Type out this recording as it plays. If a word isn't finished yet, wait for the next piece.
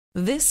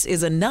This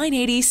is a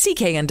 980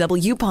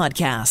 CKNW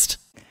podcast.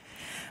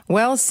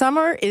 Well,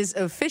 summer is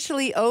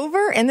officially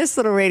over, and this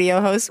little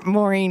radio host,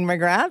 Maureen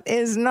McGrath,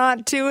 is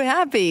not too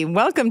happy.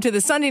 Welcome to the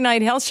Sunday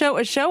Night Health Show,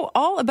 a show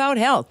all about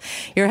health.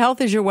 Your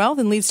health is your wealth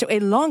and leads to a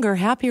longer,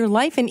 happier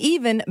life and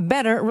even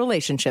better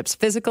relationships.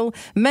 Physical,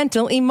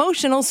 mental,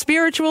 emotional,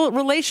 spiritual,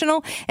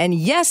 relational, and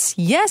yes,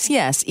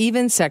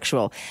 even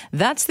sexual.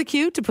 That's the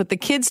cue to put the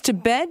kids to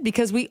bed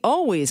because we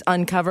always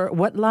uncover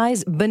what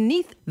lies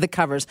beneath the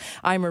covers.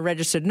 I'm a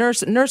registered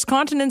nurse, nurse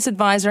continence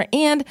advisor,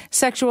 and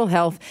sexual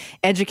health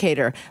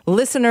educator.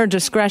 Listener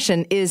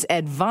discretion is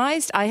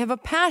advised. I have a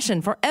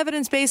passion for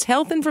evidence-based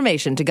health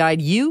information to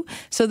guide you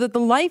so that the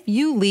life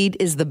you lead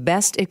is the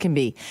best it can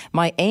be.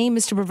 My aim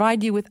is to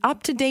provide you with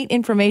up-to-date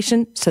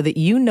information so that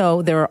you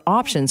know there are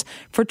options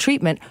for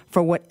treatment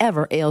for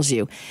whatever ails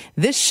you.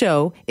 This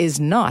show is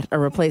not a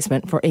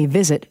replacement for a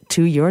visit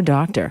to your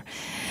doctor.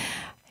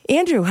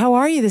 Andrew, how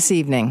are you this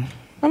evening?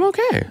 I'm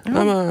okay.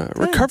 I'm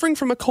recovering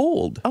from a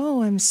cold.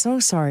 Oh, I'm so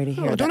sorry to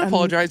hear that. Don't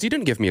apologize. You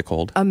didn't give me a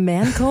cold. A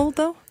man cold,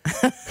 though?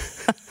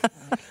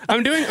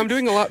 I'm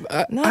doing a lot.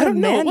 I don't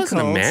know. It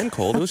wasn't a man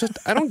cold. It was just,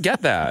 I don't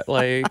get that.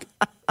 Like,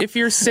 if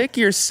you're sick,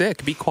 you're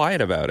sick. Be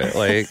quiet about it.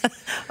 Like,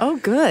 oh,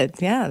 good.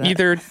 Yeah.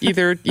 Either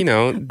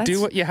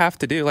do what you have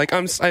to do. Like,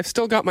 I've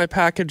still got my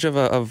package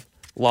of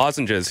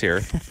lozenges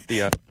here.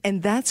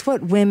 And that's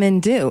what women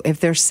do. If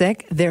they're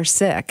sick,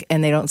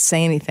 and they don't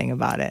say anything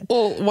about it.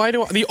 Well,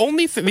 the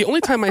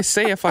only time I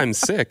say if I'm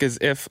sick is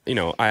if,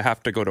 I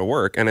have to go to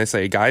work and I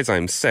say, guys,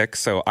 I'm sick,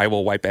 so I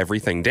will wipe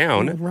everything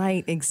down.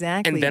 Right,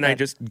 exactly. And then I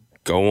just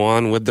go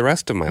on with the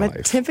rest of my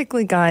life.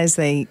 Typically, guys,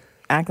 they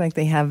act like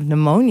they have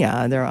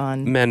pneumonia. They're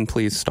on... Men,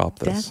 please stop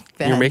this.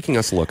 You're making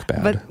us look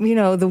bad. But,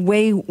 the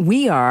way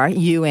we are,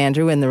 you,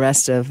 Andrew, and the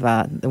rest of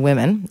the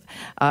women,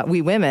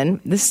 we women,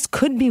 this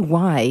could be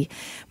why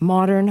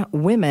modern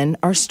women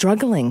are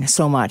struggling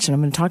so much. And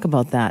I'm going to talk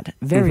about that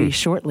very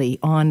shortly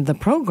on the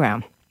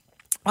program.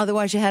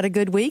 Otherwise, you had a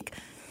good week?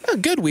 A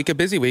good week, a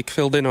busy week,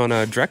 filled in on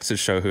Drex's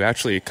show, who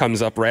actually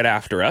comes up right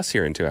after us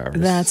here in 2 hours.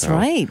 That's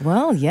right.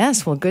 Well,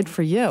 yes. Well, good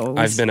for you.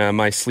 I've been,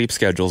 my sleep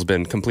schedule's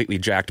been completely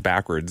jacked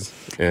backwards,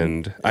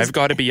 and I've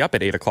got to be up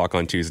at 8 o'clock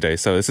on Tuesday,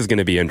 so this is going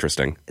to be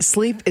interesting.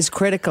 Sleep is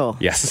critical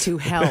to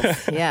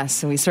health.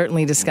 Yes, and we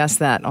certainly discussed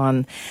that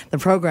on the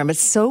program, but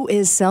so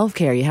is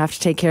self-care. You have to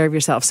take care of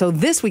yourself. So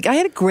this week, I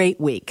had a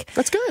great week.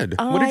 That's good.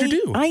 What did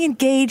you do? I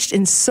engaged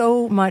in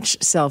so much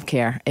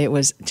self-care. It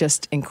was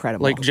just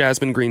incredible. Like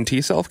jasmine green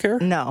tea self-care?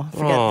 No,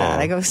 forget that.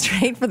 I go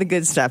straight for the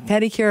good stuff.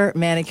 Pedicure,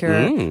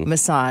 manicure,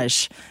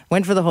 massage.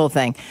 Went for the whole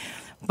thing.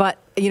 But,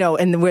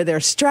 and where they're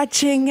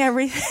stretching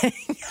everything,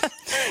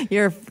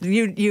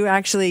 you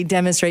actually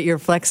demonstrate your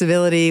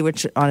flexibility,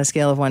 which on a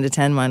scale of 1 to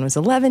 10, mine was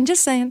 11,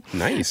 just saying.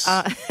 Nice.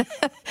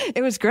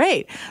 It was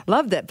great.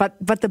 Loved it.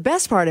 But the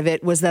best part of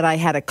it was that I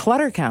had a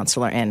clutter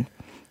counselor in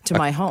to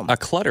my home. A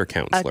clutter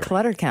counselor? A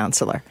clutter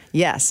counselor,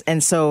 yes.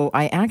 And so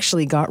I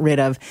actually got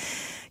rid of...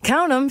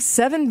 Count them,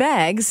 7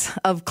 bags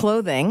of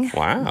clothing.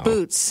 Wow.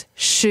 Boots,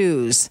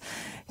 shoes,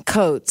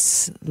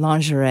 coats,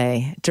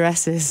 lingerie,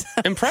 dresses.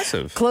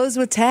 Impressive. Clothes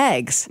with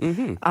tags.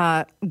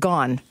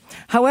 Gone.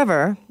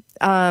 However,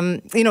 so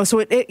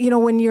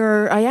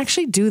I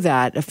actually do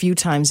that a few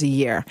times a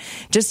year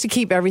just to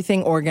keep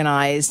everything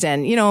organized.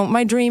 And,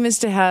 my dream is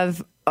to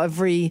have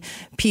every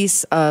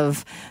piece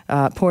of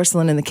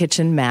porcelain in the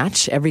kitchen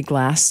match, every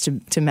glass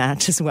to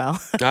match as well.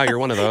 Oh, you're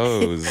one of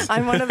those.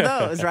 I'm one of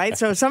those, right?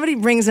 So if somebody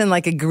brings in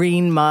like a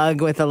green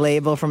mug with a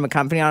label from a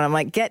company on it, I'm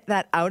like, get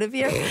that out of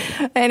here.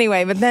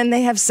 Anyway, but then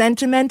they have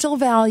sentimental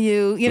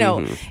value,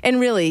 and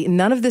really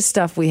none of this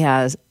stuff we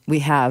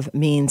have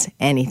means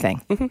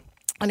anything.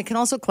 And it can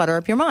also clutter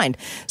up your mind.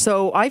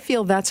 So I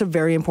feel that's a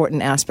very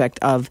important aspect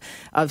of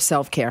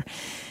self-care,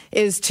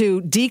 is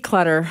to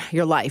declutter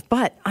your life.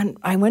 But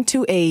I went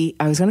to I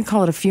was going to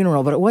call it a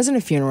funeral, but it wasn't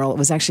a funeral. It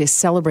was actually a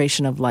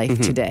celebration of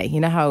life today. You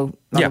know how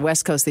on the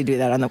West Coast they do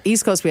that. On the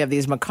East Coast, we have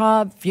these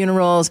macabre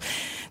funerals.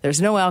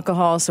 There's no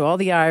alcohol, so all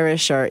the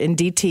Irish are in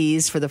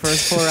DTs for the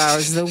first 4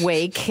 hours of the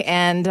wake.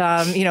 And,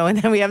 and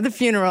then we have the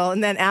funeral.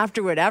 And then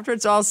after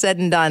it's all said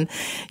and done,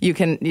 you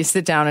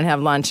sit down and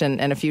have lunch and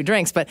a few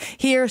drinks. But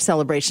here,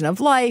 celebration of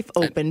life,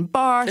 open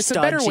bar, It's a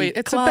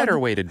better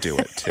way to do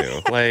it,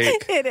 too.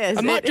 Like, it is.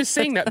 I'm not just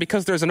saying that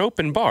because there's an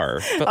open bar.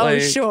 But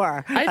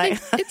sure. I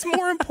think it's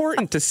more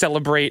important to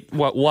celebrate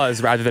what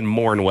was rather than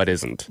mourn what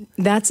isn't.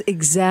 That's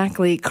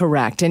exactly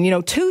correct. And,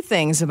 2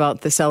 things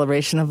about the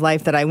celebration of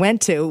life that I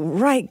went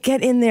to,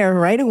 get in there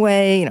right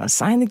away,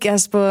 sign the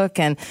guest book.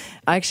 And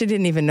I actually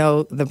didn't even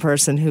know the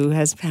person who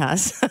has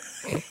passed.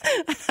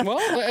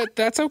 Well,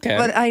 that's okay.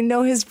 But I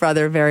know his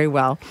brother very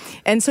well.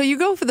 And so you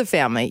go for the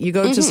family. You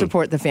go to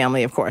support the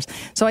family, of course.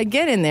 So I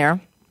get in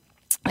there.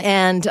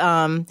 And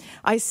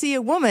I see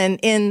a woman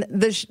in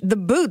the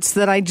boots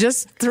that I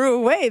just threw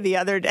away the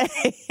other day.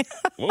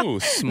 Whoa,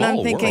 small and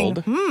I'm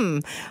thinking,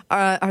 world.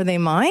 Are they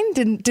mine?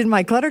 Did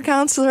my clutter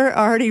counselor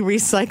already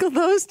recycle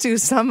those to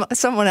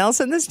someone else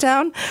in this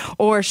town?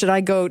 Or should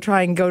I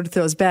try and go to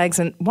those bags?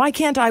 And why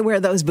can't I wear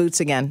those boots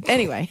again?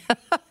 Anyway,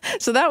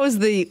 so that was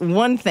the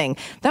one thing.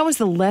 That was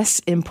the less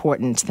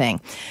important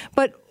thing.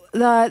 But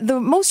the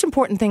most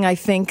important thing I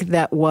think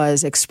that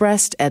was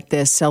expressed at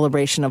this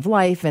celebration of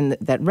life and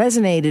that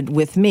resonated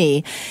with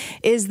me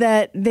is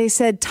that they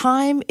said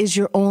time is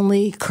your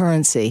only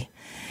currency.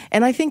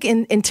 And I think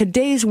in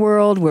today's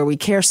world where we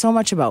care so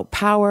much about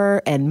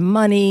power and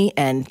money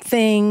and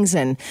things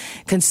and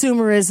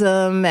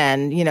consumerism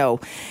and,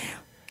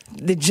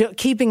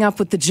 keeping up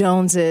with the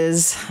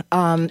Joneses,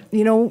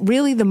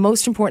 really the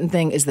most important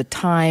thing is the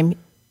time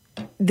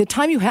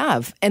you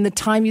have and the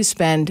time you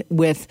spend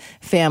with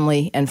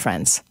family and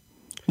friends.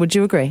 Would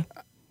you agree?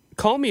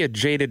 Call me a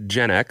jaded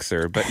Gen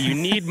Xer, but you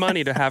need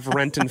money to have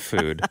rent and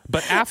food.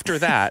 But after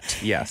that,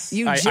 yes,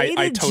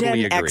 I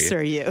totally agree.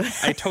 Xer, you.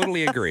 I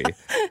totally agree.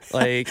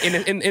 Like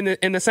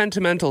in the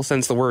sentimental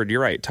sense of the word,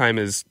 you're right. Time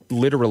is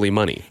literally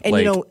money.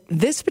 And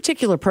this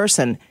particular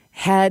person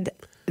had,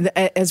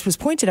 as was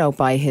pointed out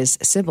by his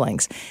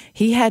siblings,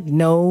 he had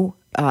no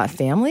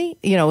family.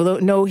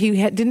 No, he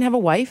didn't have a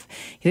wife.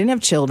 He didn't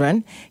have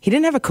children. He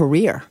didn't have a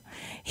career.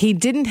 He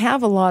didn't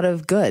have a lot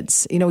of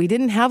goods. He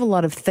didn't have a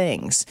lot of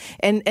things.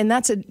 And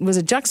was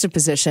a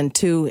juxtaposition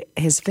to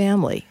his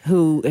family,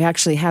 who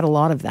actually had a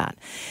lot of that.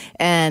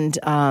 And,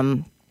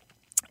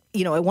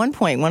 at one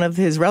point, one of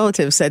his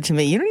relatives said to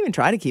me, "You don't even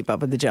try to keep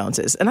up with the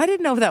Joneses." And I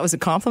didn't know if that was a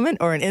compliment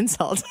or an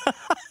insult,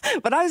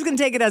 but I was going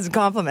to take it as a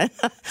compliment.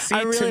 See,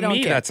 I really to don't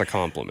me, care. That's a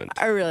compliment.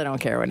 I really don't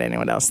care what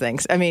anyone else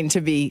thinks. I mean, to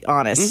be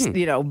honest,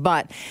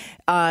 but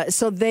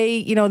so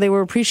they, they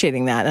were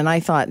appreciating that. And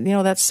I thought,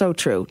 that's so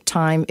true.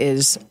 Time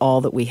is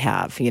all that we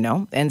have,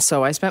 And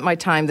so I spent my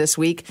time this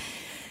week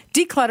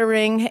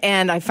decluttering,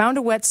 and I found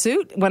a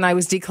wetsuit when I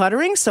was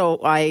decluttering, so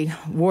I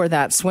wore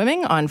that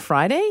swimming on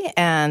Friday,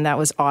 and that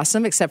was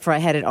awesome, except for I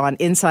had it on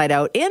inside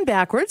out and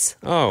backwards.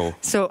 Oh.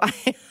 So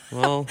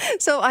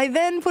I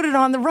then put it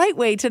on the right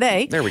way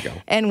today. There we go.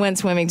 And went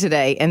swimming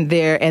today, and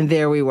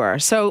there we were.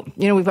 So,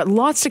 we've got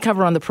lots to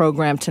cover on the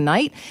program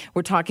tonight.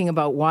 We're talking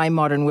about why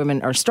modern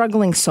women are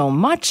struggling so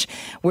much.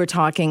 We're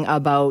talking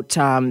about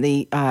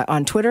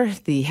on Twitter,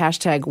 the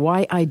hashtag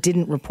why I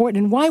didn't report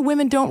and why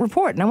women don't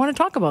report. And I want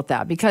to talk about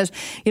that because,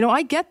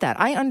 I get that.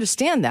 I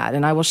understand that.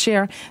 And I will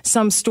share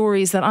some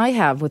stories that I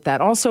have with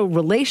that. Also,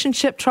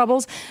 relationship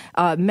troubles,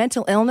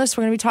 mental illness.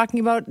 We're going to be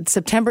talking about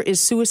September is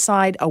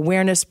Suicide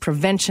Awareness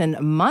Prevention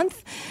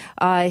Month.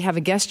 I have a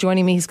guest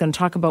joining me. He's going to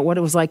talk about what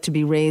it was like to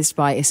be raised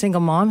by a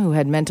single mom who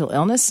had mental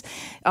illness.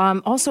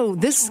 Also,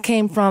 this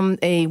came from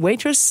a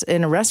waitress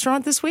in a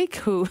restaurant this week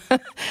who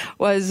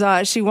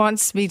she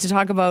wants me to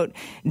talk about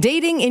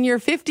dating in your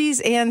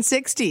 50s and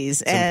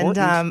 60s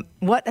and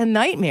what a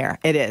nightmare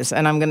it is.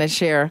 And I'm going to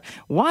share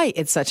why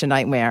it's such a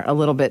nightmare a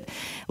little bit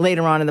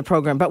later on in the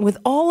program. But with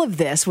all of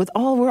this,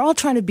 we're all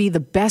trying to be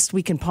the best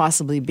we can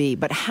possibly be.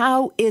 But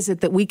how is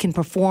it that we can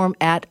perform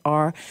at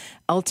our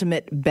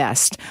ultimate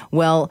best?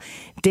 Well,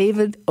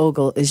 David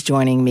Ogle is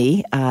joining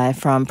me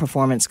from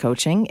Performance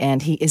Coaching,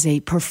 and he is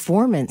a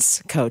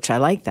performance coach. I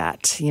like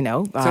that,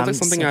 Sounds like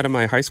something out of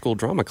my high school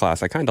drama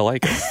class. I kind of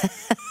like it.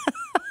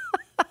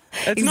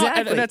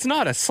 Exactly. That's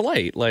not a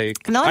slight.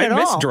 Not I at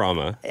miss all.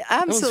 drama.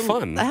 Absolutely. It was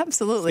fun.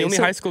 Absolutely. It's the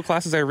only high school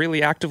classes I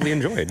really actively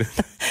enjoyed.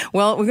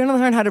 Well, we're going to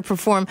learn how to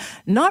perform.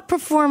 Not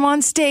perform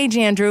on stage,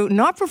 Andrew.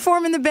 Not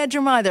perform in the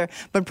bedroom either,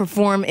 but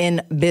perform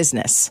in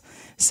business.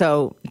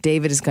 So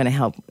David is going to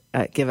help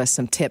give us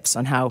some tips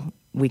on how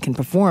we can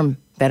perform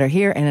better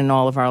here and in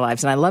all of our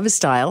lives. And I love his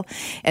style.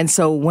 And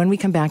so when we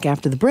come back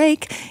after the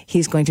break,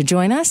 he's going to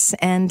join us.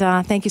 And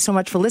thank you so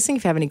much for listening.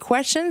 If you have any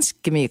questions,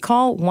 give me a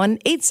call,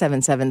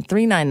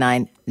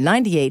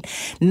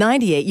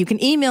 1-877-399-9898. You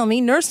can email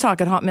me,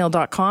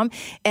 nursetalk@hotmail.com.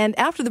 And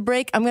after the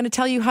break, I'm going to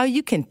tell you how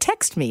you can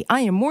text me.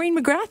 I am Maureen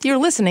McGrath. You're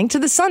listening to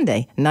the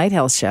Sunday Night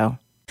Health Show.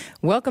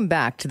 Welcome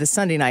back to the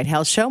Sunday Night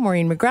Health Show.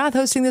 Maureen McGrath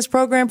hosting this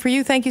program for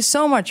you. Thank you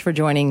so much for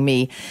joining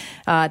me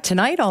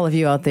tonight, all of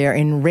you out there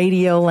in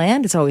Radio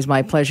Land. It's always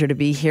my pleasure to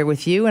be here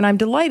with you, and I'm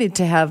delighted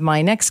to have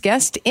my next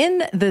guest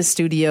in the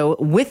studio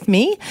with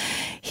me.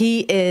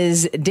 He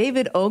is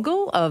David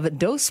Ogle of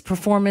Dose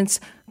Performance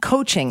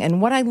Coaching.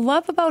 And what I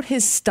love about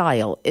his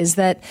style is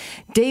that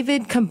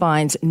David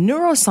combines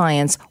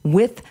neuroscience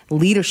with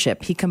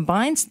leadership. He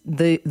combines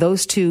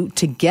those two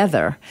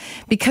together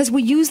because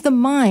we use the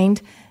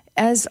mind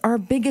as our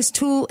biggest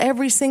tool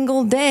every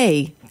single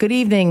day. Good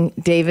evening,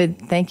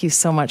 David. Thank you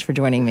so much for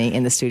joining me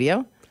in the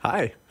studio.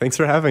 Hi, thanks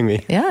for having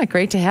me. Yeah,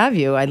 great to have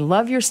you. I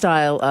love your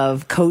style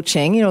of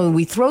coaching.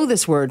 We throw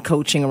this word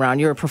coaching around.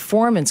 You're a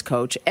performance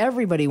coach.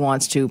 Everybody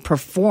wants to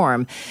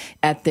perform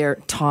at their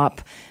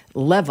top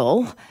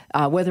level,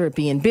 whether it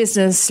be in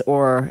business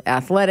or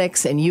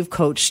athletics, and you've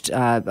coached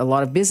a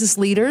lot of business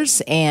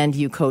leaders and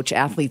you coach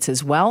athletes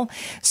as well.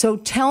 So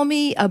tell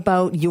me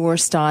about your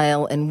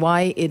style and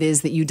why it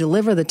is that you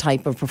deliver the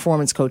type of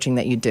performance coaching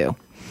that you do.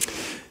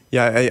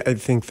 Yeah, I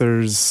think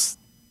there's,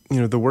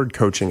 the word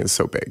coaching is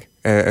so big,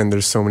 and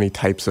there's so many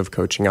types of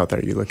coaching out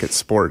there. You look at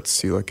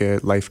sports, you look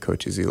at life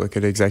coaches, you look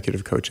at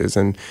executive coaches,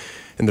 and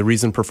the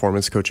reason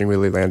performance coaching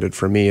really landed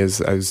for me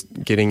as I was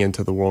getting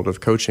into the world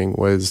of coaching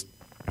was,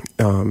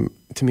 to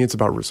me, it's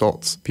about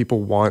results.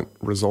 People want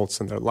results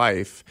in their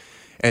life.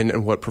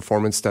 And what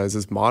performance does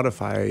is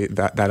modify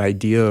that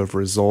idea of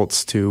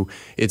results to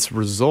its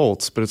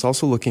results, but it's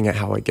also looking at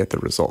how I get the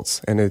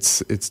results. And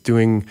it's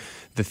doing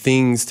the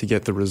things to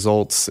get the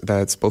results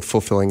that's both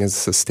fulfilling and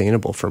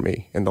sustainable for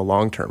me in the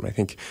long term. I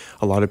think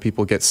a lot of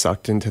people get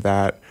sucked into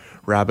that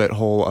rabbit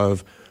hole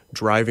of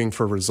driving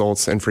for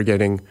results and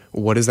forgetting,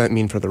 what does that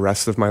mean for the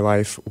rest of my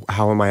life?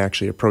 How am I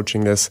actually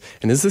approaching this?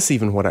 And is this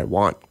even what I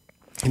want?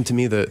 And to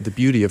me, the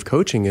beauty of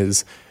coaching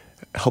is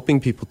helping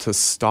people to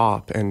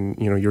stop, and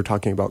you were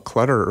talking about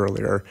clutter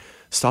earlier,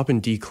 stop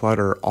and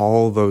declutter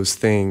all those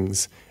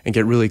things and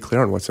get really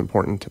clear on what's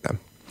important to them.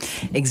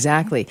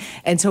 Exactly.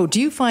 And so do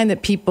you find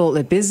that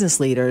business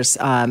leaders,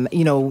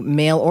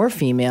 male or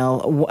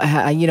female,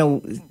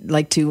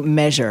 like to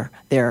measure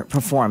their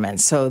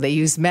performance? So they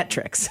use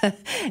metrics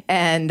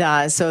and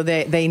so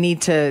they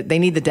need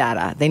the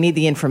data, they need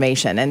the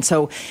information. And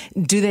so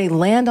do they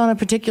land on a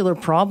particular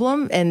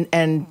problem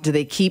and do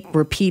they keep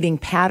repeating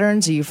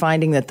patterns? Are you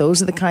finding that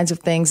those are the kinds of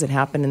things that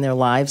happen in their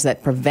lives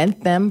that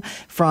prevent them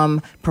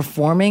from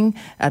performing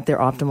at their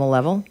optimal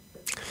level?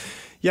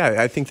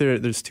 Yeah, I think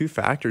there's two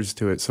factors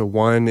to it. So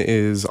one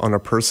is on a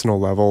personal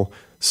level,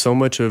 so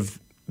much of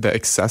the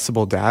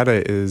accessible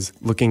data is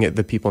looking at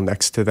the people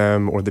next to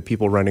them or the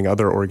people running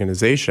other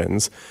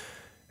organizations.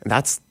 And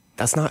that's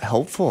not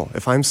helpful.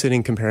 If I'm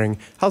sitting comparing,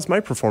 how's my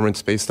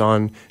performance based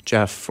on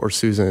Jeff or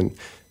Susan?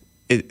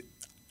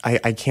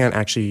 I can't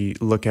actually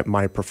look at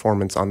my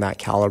performance on that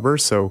caliber.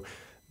 So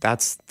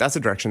that's a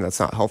direction that's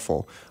not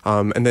helpful.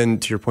 And then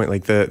to your point,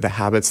 like the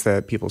habits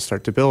that people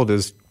start to build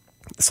is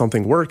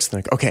something works,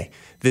 like, okay,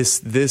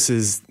 this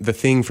is the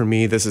thing for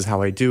me, this is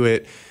how I do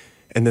it.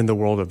 And then the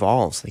world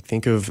evolves. Like,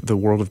 think of the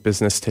world of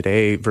business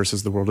today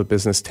versus the world of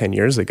business 10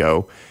 years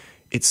ago.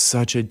 It's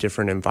such a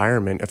different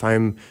environment. If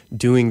I'm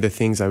doing the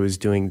things I was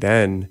doing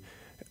then,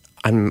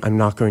 I'm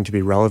not going to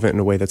be relevant in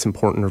a way that's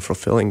important or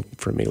fulfilling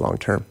for me long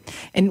term.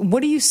 And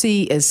what do you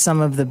see as some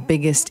of the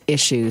biggest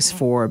issues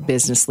for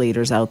business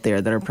leaders out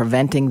there that are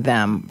preventing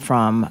them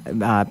from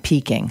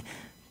peaking?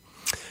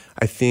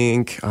 I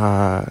think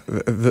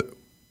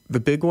the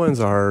big ones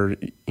are,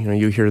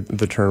 you hear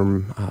the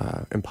term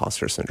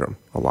imposter syndrome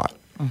a lot.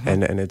 Mm-hmm.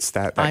 And it's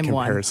that I'm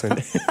comparison.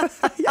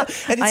 Yeah,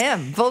 I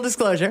am. Full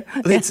disclosure.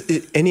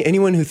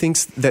 Anyone who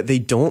thinks that they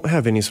don't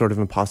have any sort of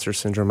imposter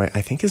syndrome,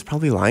 I think is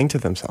probably lying to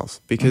themselves,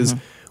 because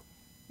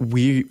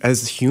we,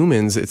 as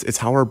humans, it's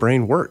how our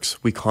brain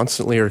works. We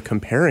constantly are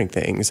comparing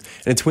things.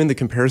 And it's when the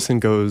comparison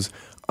goes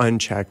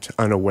unchecked,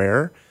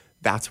 unaware,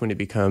 that's when it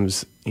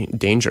becomes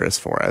dangerous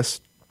for us.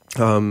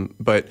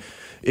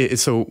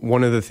 So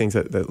one of the things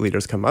that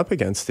leaders come up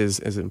against is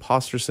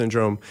imposter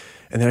syndrome.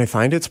 And then I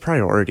find it's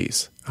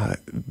priorities.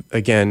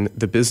 Again,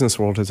 the business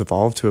world has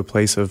evolved to a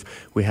place of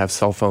we have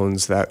cell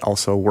phones that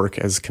also work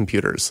as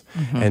computers.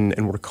 Mm-hmm.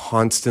 And we're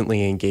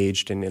constantly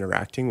engaged in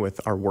interacting with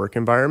our work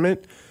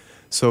environment.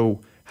 So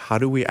how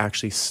do we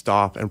actually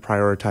stop and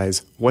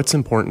prioritize what's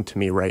important to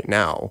me right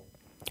now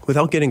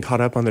without getting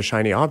caught up on the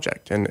shiny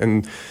object?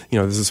 And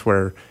this is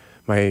where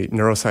my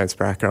neuroscience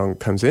background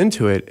comes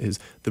into it, is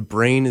the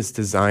brain is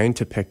designed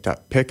to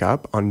pick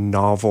up on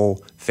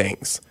novel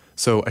things.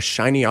 So a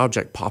shiny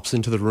object pops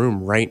into the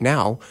room right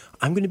now,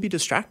 I'm going to be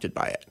distracted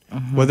by it,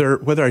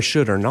 whether I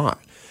should or not.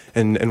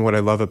 And what I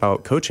love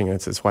about coaching,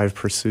 it's why I've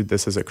pursued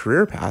this as a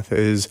career path,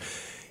 is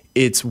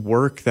it's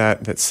work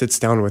that sits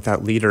down with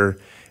that leader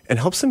and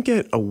helps them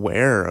get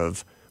aware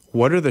of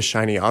what are the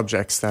shiny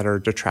objects that are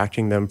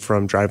detracting them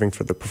from driving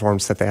for the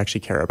performance that they actually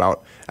care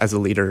about as a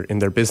leader in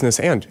their business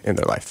and in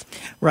their life.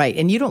 Right.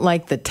 And you don't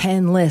like the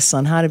 10 lists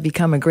on how to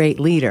become a great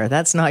leader.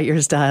 That's not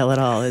your style at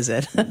all, is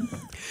it?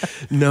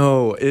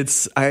 No,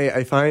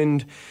 I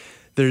find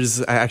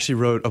I actually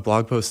wrote a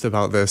blog post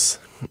about this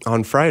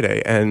on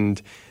Friday,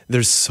 and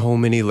there's so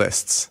many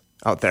lists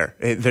out there.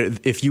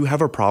 If you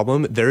have a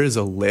problem, there is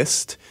a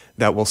list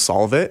that will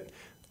solve it.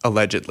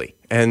 Allegedly.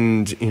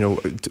 And,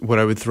 what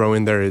I would throw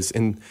in there is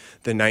in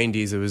the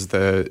 90s, it was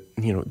the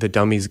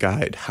Dummy's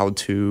Guide, How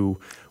To,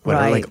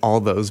 whatever, right. Like all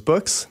those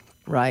books.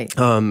 Right.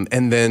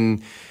 And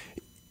then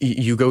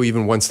you go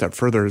even one step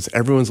further, is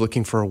everyone's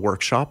looking for a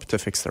workshop to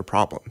fix their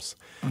problems.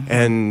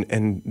 Mm-hmm.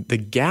 And the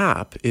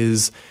gap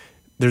is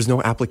there's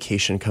no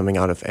application coming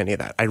out of any of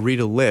that. I read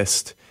a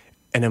list,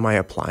 and am I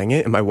applying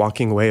it? Am I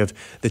walking away of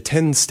the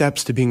 10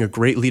 steps to being a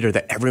great leader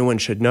that everyone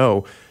should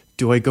know?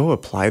 Do I go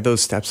apply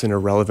those steps in a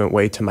relevant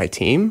way to my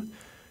team?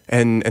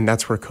 And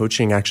that's where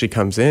coaching actually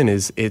comes in,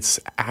 is it's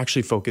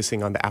actually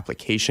focusing on the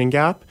application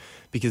gap,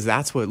 because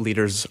that's what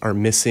leaders are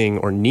missing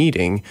or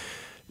needing.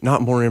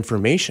 not more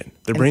information.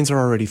 Their brains are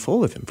already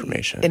full of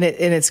information. And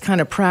it's kind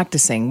of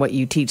practicing what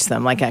you teach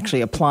them, like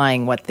actually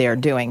applying what they're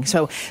doing.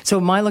 So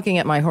my looking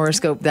at my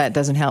horoscope, that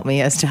doesn't help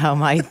me as to how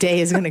my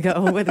day is going to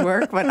go with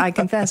work, but I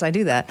confess I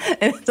do that.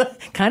 It's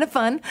kind of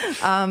fun.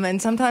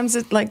 And sometimes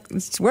it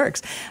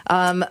works.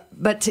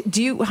 But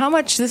how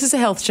much, this is a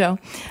health show,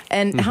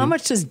 and how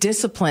much does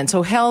discipline,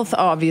 so health,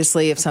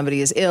 obviously, if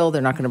somebody is ill,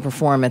 they're not going to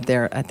perform at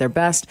their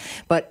best,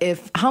 but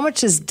how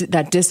much is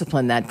that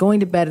discipline, that going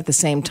to bed at the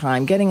same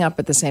time, getting up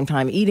at the same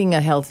time, eating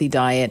a healthy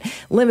diet,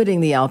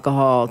 limiting the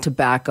alcohol,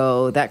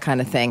 tobacco, that kind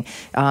of thing,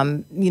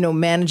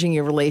 managing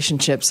your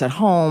relationships at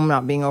home,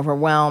 not being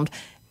overwhelmed,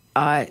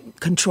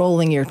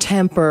 controlling your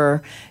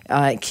temper,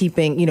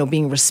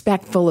 being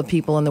respectful of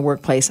people in the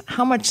workplace.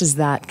 How much does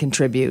that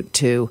contribute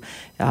to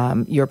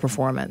your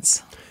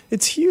performance?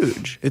 It's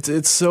huge.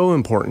 It's so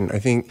important. I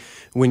think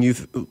when you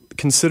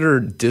consider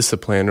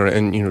discipline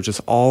and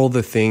just all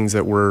the things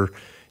that we're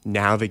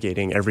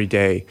navigating every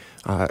day,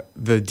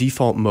 the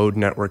default mode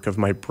network of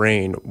my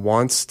brain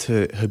wants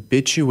to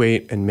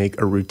habituate and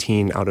make a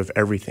routine out of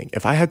everything.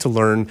 If I had to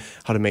learn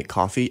how to make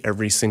coffee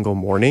every single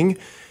morning,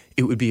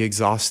 it would be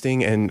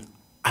exhausting, and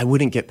I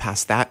wouldn't get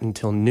past that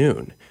until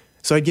noon.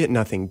 So I'd get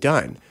nothing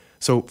done.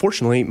 So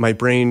fortunately, my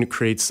brain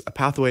creates a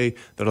pathway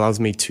that allows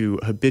me to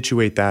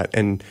habituate that,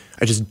 and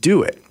I just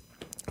do it.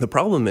 The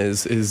problem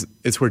is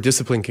it's where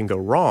discipline can go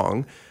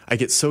wrong. I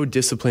get so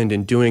disciplined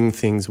in doing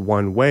things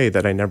one way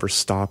that I never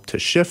stop to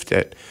shift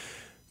it.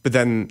 But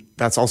then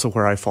that's also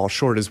where I fall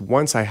short, is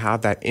once I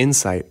have that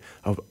insight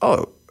of,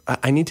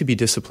 I need to be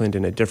disciplined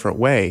in a different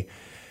way,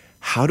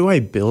 how do I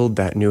build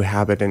that new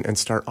habit and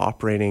start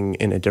operating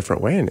in a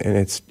different way? And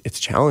it's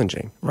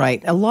challenging.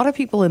 Right. A lot of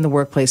people in the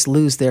workplace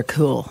lose their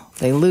cool.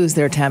 They lose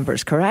their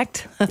tempers,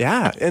 correct?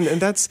 Yeah. And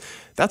that's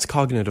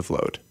cognitive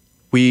load.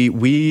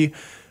 We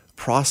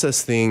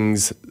process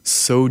things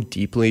so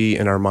deeply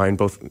in our mind,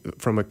 both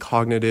from a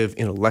cognitive,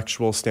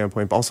 intellectual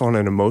standpoint, but also on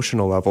an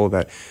emotional level,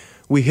 that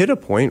we hit a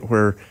point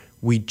where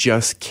we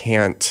just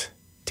can't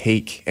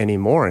take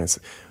anymore. And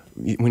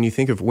when you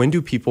think of, when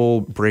do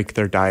people break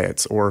their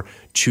diets or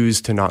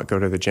choose to not go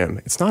to the gym?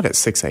 It's not at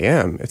 6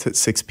 a.m. It's at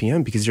 6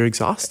 p.m. because you're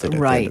exhausted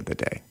at the end of the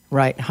day.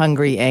 Right.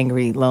 Hungry,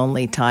 angry,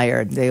 lonely,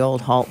 tired, the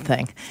old HALT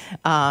thing.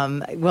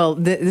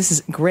 This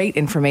is great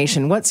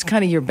information. What's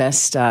kind of your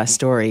best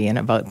story in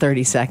about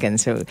 30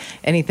 seconds? So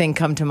anything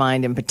come to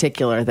mind in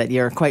particular that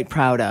you're quite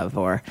proud of,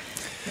 or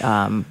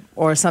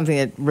something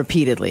that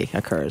repeatedly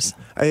occurs?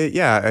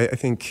 I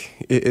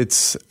think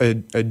it's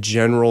a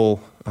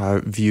general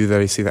view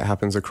that I see that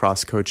happens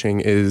across coaching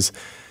is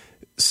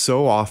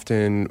so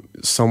often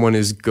someone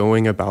is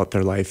going about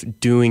their life,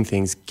 doing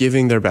things,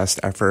 giving their best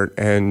effort,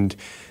 and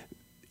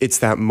it's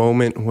that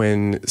moment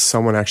when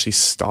someone actually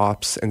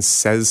stops and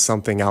says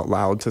something out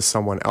loud to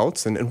someone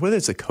else. And whether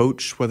it's a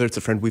coach, whether it's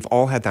a friend, we've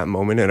all had that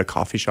moment in a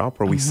coffee shop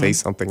where we say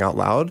something out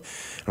loud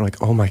and we're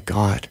like, oh my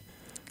God,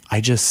 I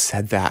just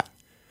said that.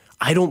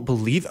 I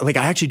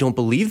actually don't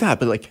believe that,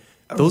 but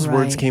those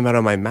words came out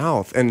of my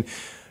mouth. And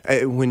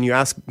when you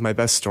ask my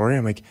best story,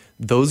 I'm like,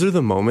 those are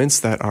the moments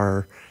that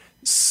are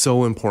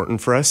so important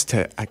for us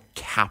to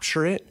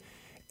capture it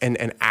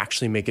and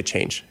actually make a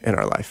change in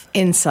our life.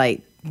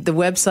 Insight. The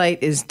website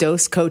is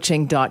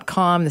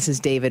dosecoaching.com. This is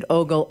David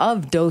Ogle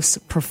of Dose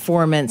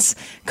Performance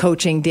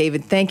Coaching.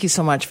 David, thank you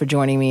so much for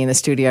joining me in the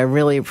studio. I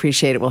really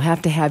appreciate it. We'll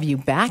have to have you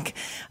back.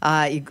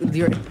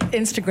 Your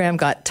Instagram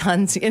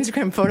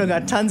photo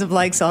got tons of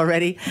likes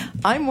already.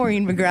 I'm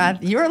Maureen McGrath.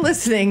 You're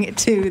listening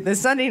to the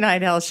Sunday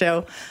Night Health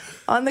Show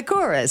on the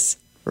Chorus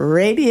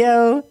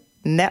Radio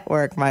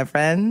Network, my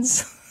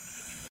friends.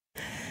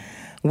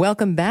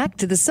 Welcome back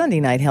to the Sunday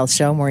Night Health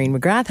Show. Maureen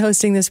McGrath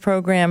hosting this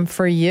program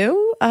for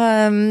you.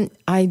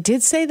 I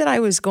did say that I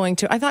was going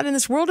to, I thought in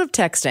this world of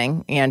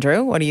texting,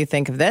 Andrew, what do you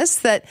think of this?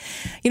 That,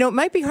 it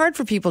might be hard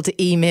for people to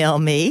email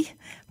me,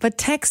 but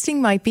texting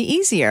might be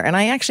easier. And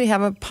I actually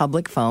have a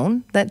public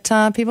phone that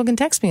people can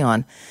text me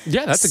on.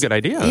 Yeah, that's a good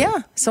idea.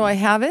 Yeah. So I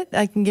have it.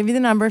 I can give you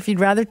the number if you'd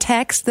rather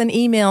text than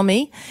email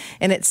me.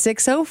 And it's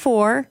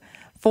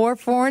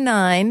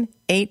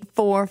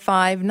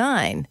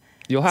 604-449-8459.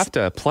 You'll have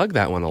to plug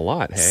that one a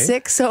lot, hey?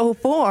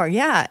 604,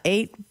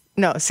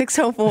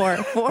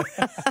 604.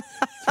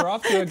 We're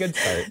off to a good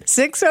start.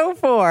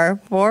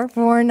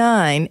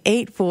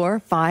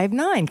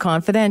 604-449-8459.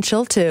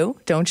 Confidential, too.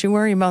 Don't you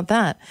worry about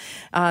that.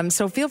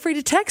 So feel free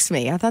to text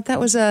me. I thought that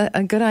was a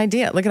good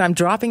idea. Look, I'm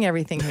dropping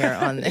everything here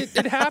on it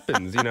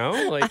happens,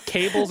 like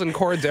cables and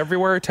cords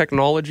everywhere,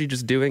 technology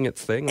just doing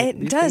its thing.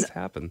 These does. Things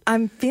happen.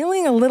 I'm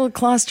feeling a little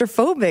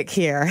claustrophobic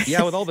here.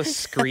 Yeah, with all the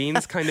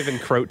screens kind of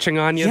encroaching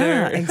on you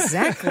there. Yeah,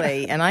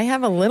 exactly. And I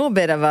have a little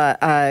bit of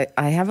I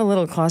have a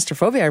little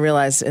claustrophobia, I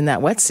realized, in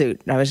that wetsuit.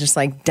 I was just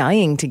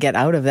dying to get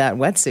out of that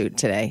wetsuit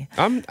today.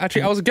 I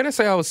was going to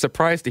say I was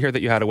surprised to hear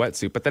that you had a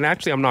wetsuit, but then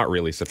actually I'm not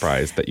really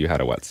surprised that you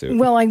had a wetsuit.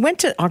 Well, I went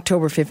to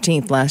October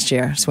 15th last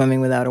year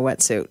swimming without a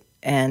wetsuit.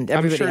 and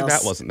everybody else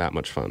that wasn't that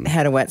much fun.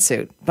 Had a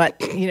wetsuit,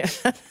 but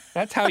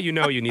That's how you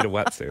know you need a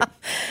wetsuit.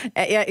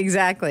 Yeah,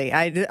 exactly.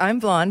 I'm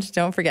blonde,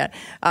 don't forget.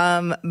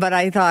 But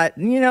I thought,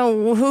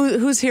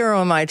 whose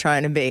hero am I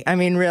trying to be? I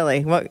mean,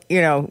 really,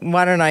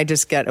 why don't I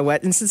just get a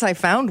wet? And since I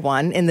found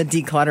one in the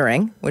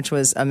decluttering, which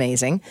was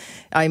amazing,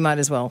 I might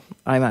as well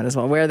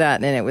wear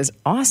that. And it was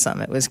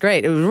awesome. It was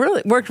great.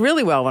 It worked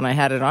really well when I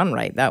had it on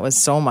right. That was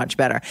so much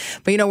better.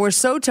 But we're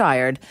so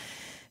tired.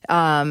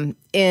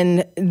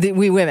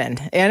 We women,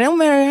 and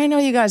I know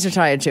you guys are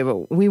tired too,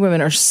 but we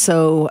women are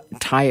so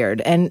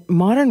tired, and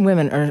modern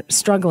women are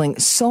struggling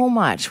so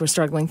much. We're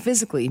struggling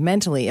physically,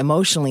 mentally,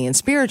 emotionally, and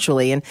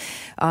spiritually. And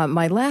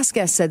my last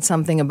guest said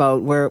something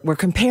about we're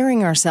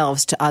comparing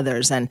ourselves to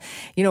others. And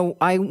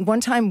I one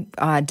time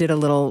did a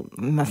little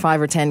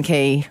 5 or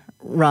 10K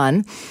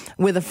run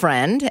with a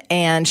friend,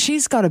 and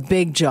she's got a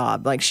big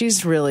job. Like,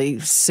 she's really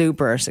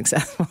super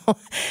successful.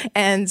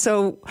 And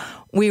so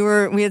we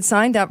had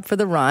signed up for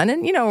the run,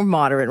 and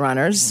moderate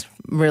runners,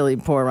 really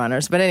poor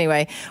runners. But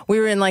anyway, we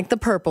were in like the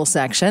purple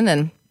section,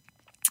 and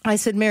I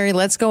said, Mary,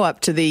 let's go up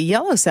to the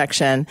yellow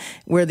section,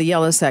 where the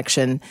yellow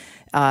section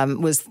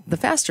was the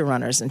faster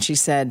runners. And she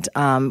said,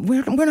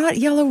 we're not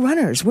yellow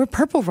runners, we're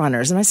purple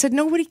runners. And I said,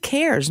 nobody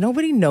cares.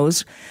 Nobody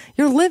knows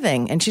you're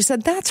living. And she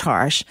said, that's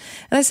harsh.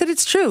 And I said,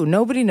 it's true.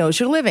 Nobody knows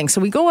you're living. So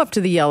we go up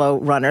to the yellow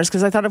runners,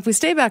 because I thought if we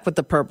stay back with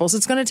the purples,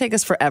 it's going to take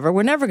us forever.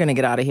 We're never going to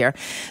get out of here.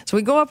 So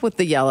we go up with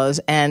the yellows,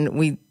 and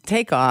we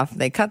take off.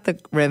 They cut the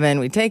ribbon.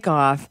 We take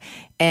off,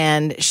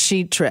 and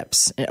she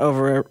trips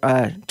over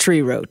a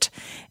tree root,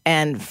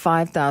 and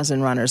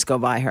 5,000 runners go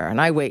by her, and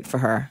I wait for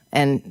her,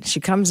 and she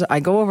comes.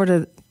 I go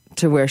over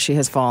to where she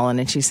has fallen,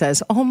 and she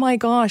says, oh my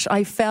gosh,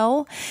 I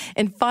fell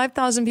and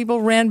 5,000 people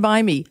ran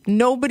by me.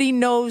 Nobody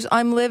knows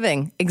I'm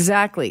living.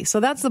 Exactly. So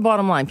that's the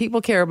bottom line.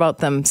 People care about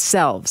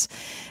themselves.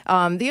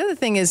 The other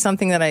thing is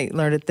something that I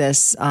learned at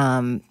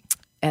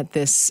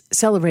this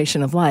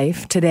celebration of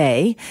life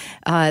today.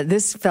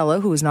 This fellow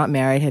who was not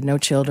married, had no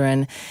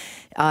children,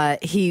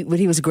 he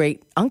was a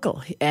great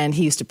uncle, and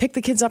he used to pick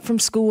the kids up from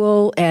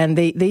school, and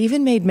they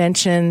even made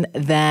mention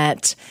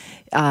that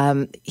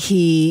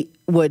he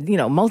would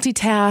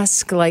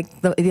multitask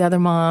like the other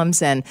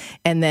moms, and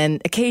then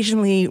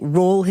occasionally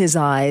roll his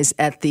eyes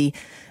at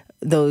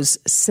those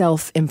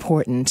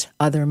self-important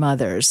other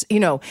mothers,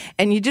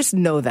 and you just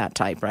know that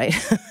type, right?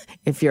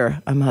 If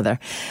you're a mother,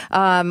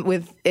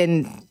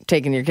 in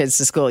taking your kids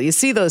to school, you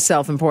see those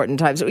self-important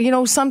types.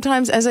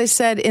 Sometimes, as I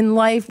said, in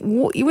life,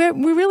 we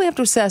really have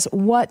to assess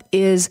what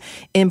is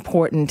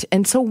important.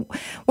 And so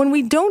when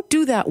we don't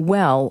do that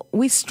well,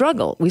 we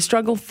struggle. We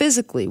struggle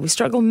physically. We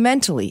struggle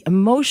mentally,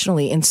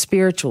 emotionally, and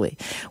spiritually.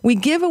 We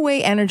give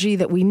away energy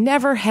that we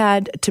never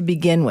had to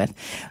begin with.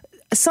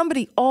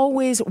 Somebody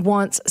always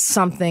wants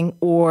something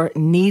or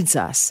needs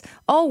us,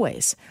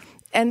 always.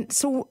 And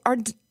so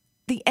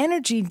the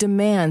energy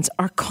demands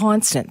are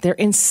constant. They're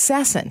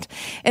incessant.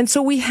 And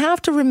so we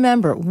have to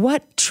remember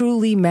what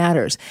truly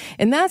matters.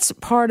 And that's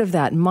part of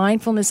that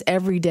mindfulness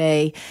every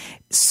day.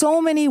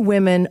 So many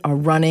women are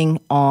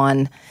running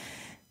on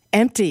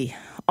empty.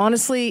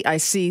 Honestly, I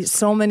see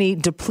so many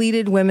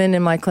depleted women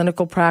in my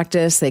clinical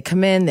practice. They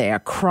come in, they are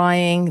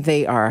crying,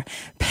 they are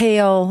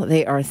pale,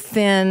 they are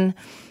thin.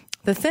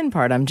 The thin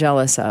part I'm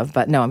jealous of,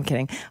 but no, I'm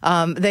kidding.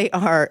 They're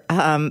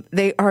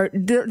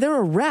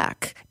a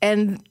wreck,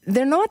 and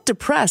they're not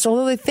depressed,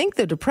 although they think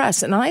they're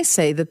depressed. And I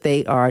say that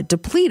they are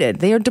depleted.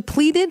 They are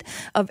depleted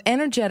of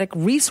energetic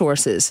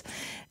resources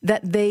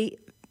that they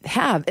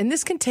have. And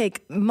this can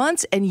take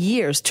months and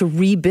years to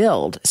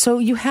rebuild. So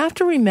you have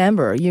to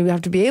remember, you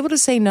have to be able to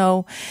say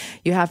no.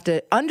 You have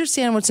to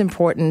understand what's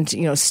important,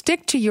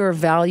 stick to your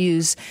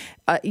values.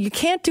 You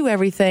can't do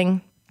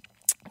everything,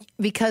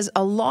 because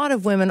a lot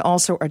of women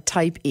also are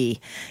type E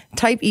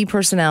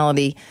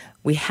personality.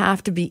 We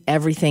have to be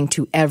everything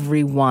to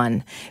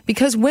everyone,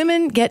 because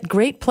women get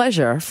great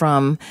pleasure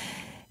from,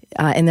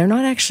 and they're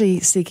not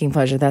actually seeking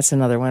pleasure. That's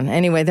another one.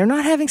 Anyway, they're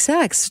not having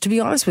sex, to be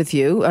honest with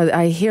you.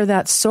 I hear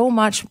that so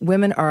much.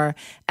 Women are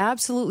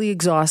absolutely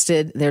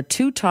exhausted. They're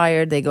too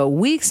tired. They go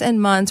weeks and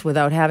months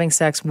without having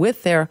sex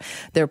with their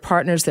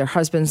partners, their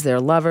husbands, their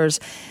lovers,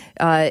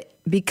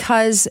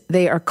 because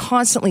they are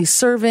constantly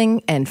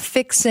serving and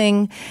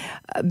fixing,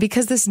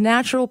 because this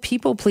natural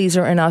people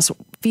pleaser in us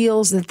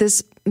feels that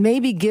this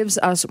maybe gives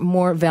us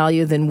more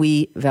value than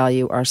we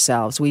value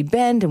ourselves. We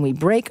bend and we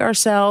break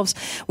ourselves.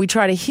 We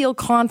try to heal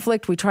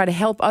conflict. We try to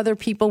help other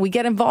people. We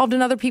get involved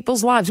in other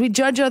people's lives. We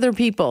judge other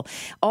people.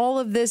 All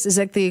of this is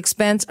at the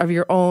expense of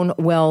your own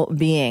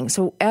well-being.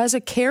 So as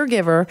a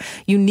caregiver,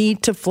 you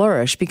need to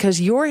flourish, because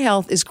your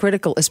health is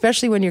critical,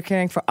 especially when you're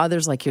caring for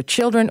others like your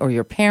children or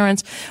your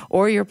parents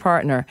or your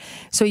partner.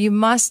 So you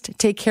must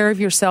take care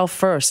of yourself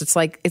first. It's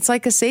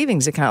like a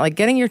savings account, like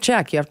getting your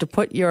check. You have to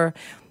put your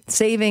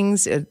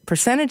savings, a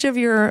percentage of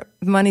your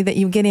money that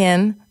you get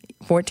in,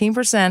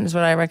 14% is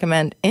what I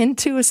recommend,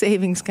 into a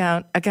savings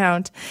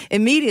account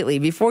immediately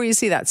before you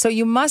see that. So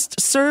you must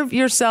serve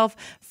yourself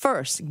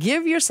first.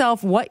 Give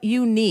yourself what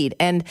you need.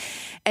 And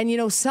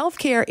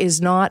self-care is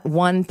not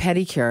one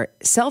pedicure.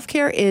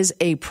 Self-care is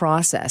a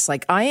process.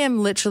 Like, I am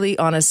literally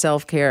on a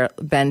self-care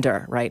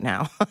bender right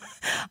now.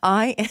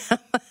 I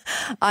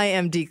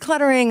am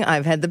decluttering.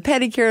 I've had the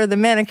pedicure, the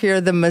manicure,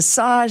 the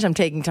massage. I'm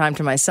taking time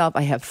to myself.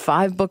 I have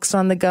 5 books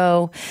on the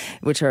go,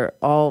 which are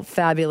all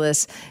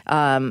fabulous.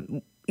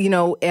 I'm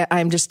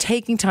just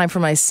taking time for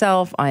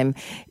myself. I'm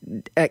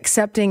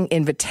accepting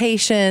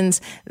invitations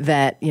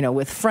that,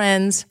 with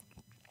friends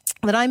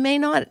that I may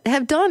not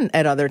have done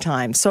at other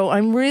times. So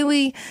I'm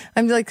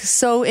like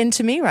so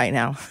into me right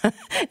now.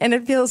 And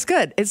it feels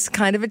good. It's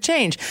kind of a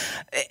change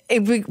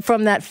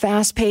from that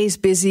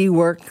fast-paced, busy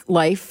work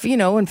life,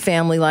 and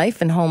family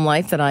life and home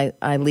life that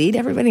I lead.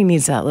 Everybody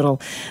needs that little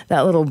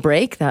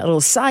break, that little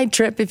side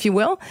trip, if you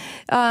will.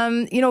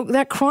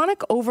 That chronic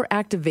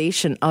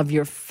overactivation of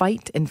your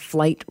fight and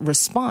flight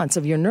response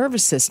of your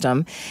nervous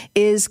system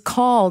is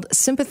called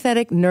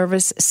sympathetic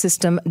nervous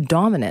system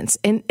dominance.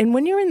 And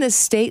when you're in this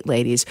state,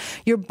 ladies,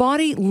 your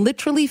body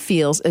literally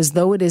feels as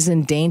though it is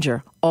in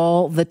danger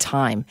all the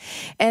time.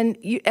 And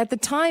at the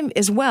time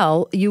as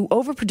well, you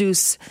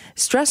overproduce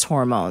stress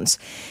hormones.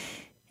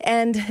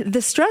 And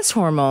the stress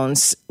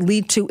hormones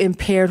lead to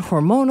impaired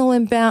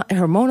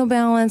hormonal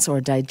balance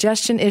or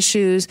digestion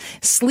issues,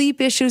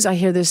 sleep issues. I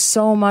hear this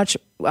so much.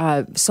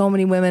 So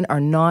many women are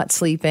not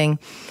sleeping.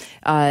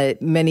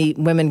 Many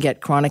women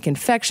get chronic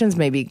infections,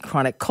 maybe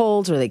chronic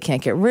colds, or they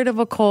can't get rid of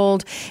a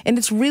cold. And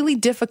it's really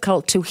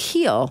difficult to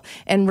heal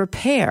and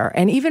repair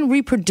and even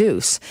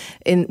reproduce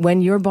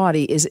when your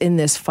body is in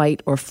this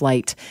fight or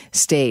flight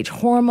stage.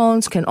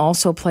 Hormones can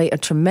also play a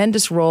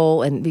tremendous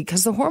role, and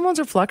because the hormones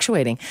are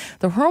fluctuating.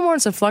 The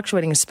hormones are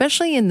fluctuating,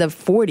 especially in the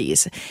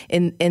 40s,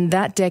 in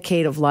that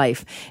decade of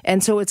life.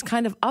 And so it's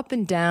kind of up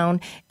and down,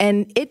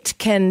 and it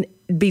can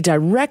be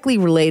directly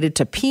related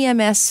to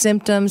PMS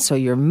symptoms, so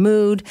your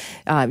mood,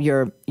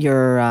 your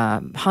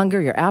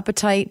hunger, your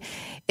appetite.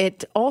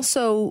 It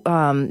also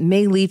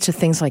may lead to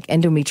things like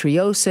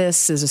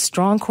endometriosis. There's a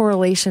strong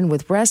correlation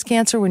with breast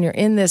cancer when you're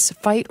in this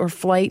fight or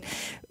flight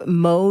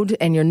mode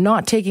and you're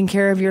not taking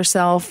care of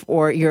yourself,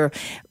 or you're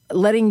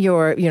letting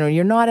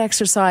you're not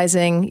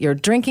exercising, you're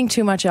drinking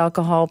too much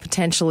alcohol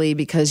potentially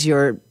because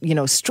you're,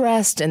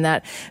 stressed, and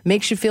that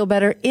makes you feel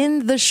better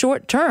in the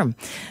short term.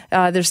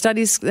 There's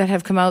studies that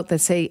have come out that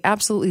say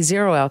absolutely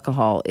no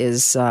alcohol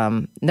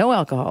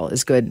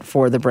is good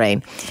for the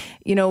brain.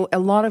 A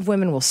lot of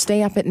women will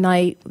stay up at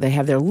night. They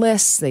have their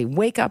lists. They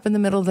wake up in the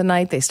middle of the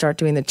night. They start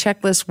doing the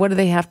checklist. What do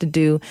they have to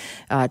do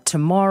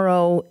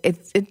tomorrow?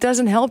 It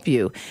doesn't help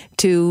you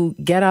to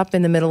get up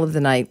in the middle of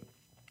the night,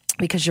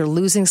 because you're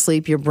losing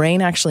sleep. Your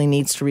brain actually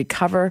needs to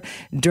recover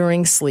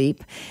during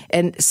sleep.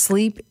 And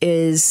sleep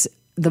is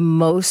the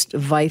most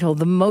vital,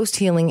 the most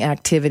healing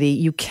activity.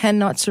 You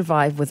cannot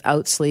survive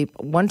without sleep.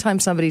 One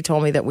time somebody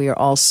told me that we are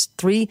all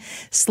 3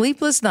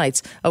 sleepless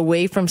nights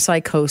away from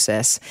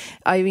psychosis.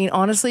 I mean,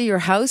 honestly, your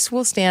house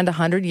will stand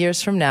 100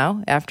 years from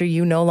now after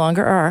you no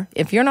longer are.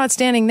 If you're not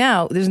standing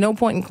now, there's no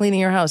point in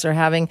cleaning your house or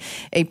having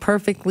a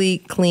perfectly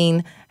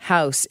clean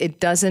house.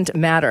 It doesn't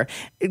matter.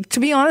 To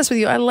be honest with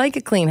you, I like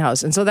a clean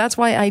house. And so that's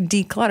why I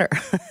declutter.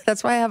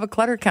 That's why I have a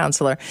clutter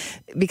counselor,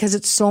 because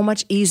it's so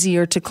much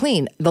easier to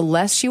clean. The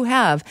less you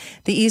have,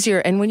 the easier.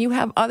 And when you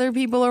have other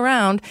people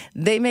around,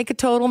 they make a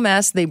total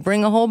mess. They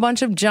bring a whole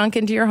bunch of junk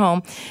into your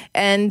home.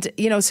 And,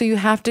 so you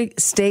have to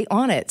stay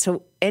on it.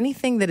 So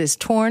anything that is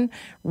torn,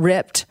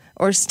 ripped,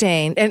 or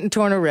stained, and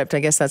torn or ripped,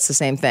 I guess that's the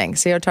same thing.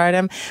 See how tired I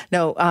am?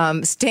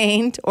 No,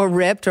 stained or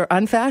ripped or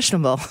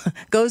unfashionable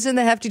goes in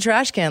the hefty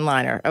trash can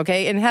liner,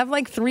 okay? And have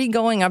like 3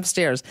 going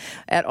upstairs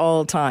at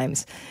all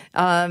times.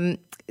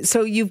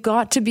 So you've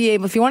got to be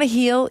able, if you want to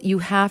heal, you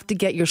have to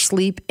get your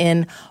sleep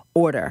in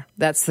order.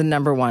 That's the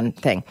number one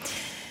thing.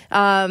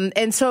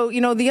 And so,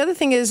 the other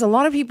thing is, a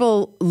lot of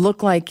people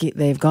look like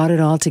they've got it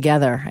all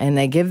together, and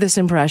they give this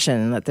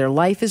impression that their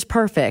life is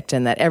perfect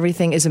and that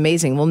everything is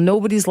amazing. Well,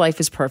 nobody's life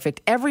is perfect.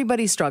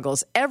 Everybody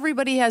struggles.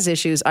 Everybody has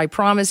issues. I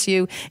promise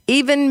you.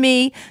 Even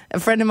me, a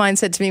friend of mine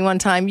said to me one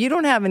time, "You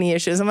don't have any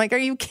issues." I'm like, "Are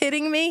you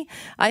kidding me?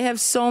 I have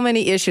so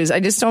many issues. I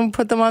just don't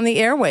put them on the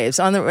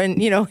airwaves.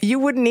 And you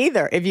wouldn't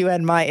either if you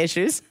had my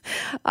issues.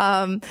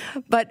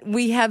 But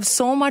we have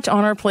so much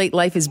on our plate.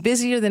 Life is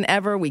busier than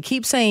ever. We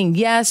keep saying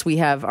yes. We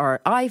have our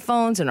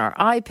iPhones and our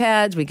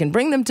iPads. We can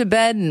bring them to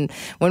bed, and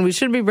when we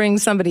should be bringing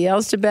somebody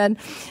else to bed.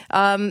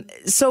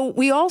 So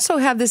we also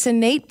have this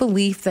innate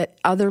belief that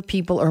other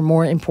people are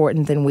more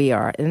important than we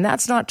are. And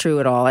that's not true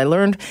at all. I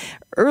learned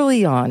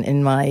early on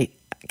in my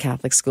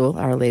Catholic school,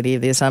 Our Lady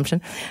of the Assumption,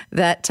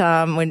 that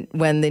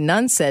when the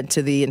nun said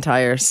to the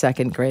entire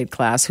 2nd grade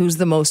class, "Who's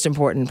the most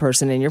important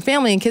person in your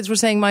family?" and kids were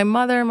saying, "My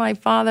mother, my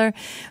father,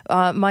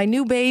 my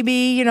new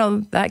baby,"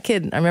 that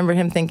kid. I remember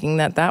him thinking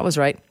that was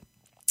right.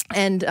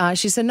 And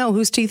she said, no,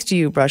 whose teeth do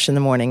you brush in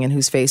the morning and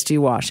whose face do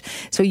you wash?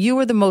 So you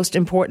are the most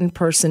important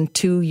person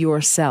to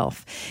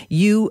yourself.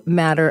 You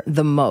matter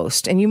the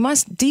most. And you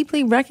must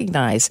deeply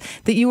recognize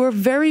that you are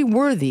very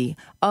worthy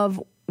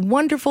of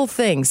wonderful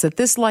things that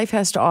this life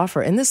has to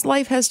offer. And this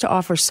life has to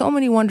offer so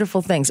many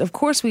wonderful things. Of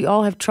course, we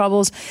all have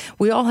troubles.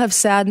 We all have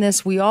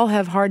sadness. We all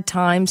have hard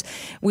times.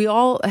 We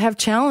all have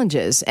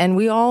challenges. And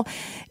we all,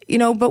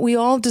 but we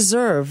all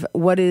deserve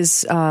what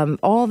is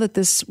all that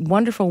this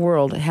wonderful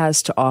world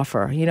has to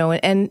offer,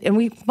 and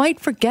we might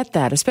forget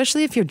that,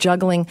 especially if you're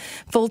juggling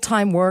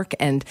full-time work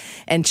and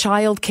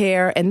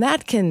childcare, and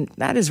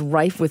that is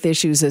rife with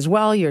issues as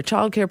well. Your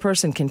childcare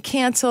person can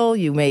cancel.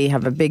 You may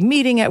have a big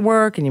meeting at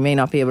work and you may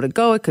not be able to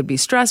go. It could be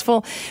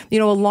stressful. A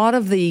lot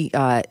of the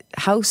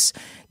house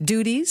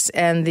duties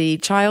and the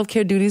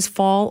childcare duties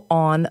fall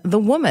on the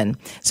woman.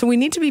 So we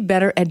need to be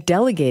better at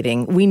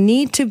delegating. We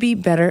need to be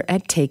better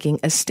at taking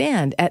a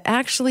stand, at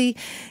actually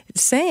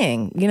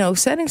saying,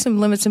 setting some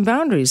limits and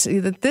boundaries,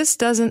 that this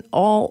doesn't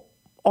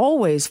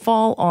always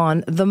fall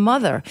on the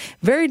mother.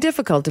 Very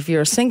difficult if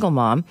you're a single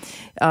mom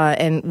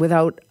and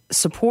without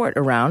support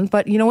around.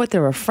 But you know what?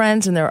 There are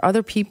friends and there are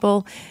other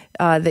people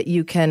that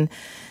you can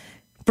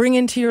bring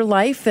into your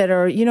life that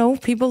are,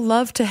 people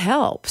love to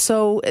help.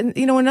 So,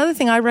 another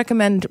thing I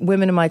recommend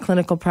women in my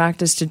clinical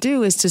practice to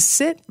do is to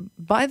sit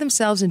by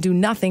themselves and do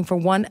nothing for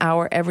 1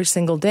 hour every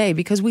single day,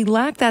 because we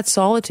lack that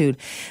solitude,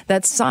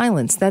 that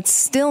silence, that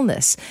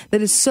stillness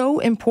that is so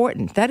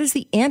important. That is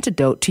the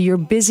antidote to your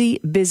busy,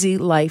 busy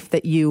life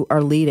that you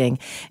are leading.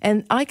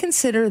 And I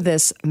consider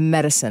this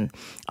medicine.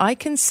 I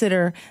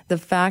consider the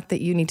fact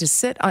that you need to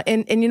sit,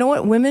 and you know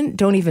what? Women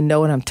don't even know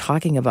what I'm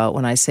talking about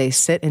when I say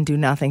sit and do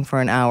nothing for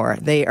an hour.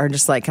 They are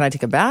just like, can I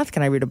take a bath?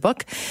 Can I read a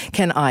book?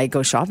 Can I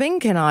go shopping?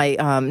 Can I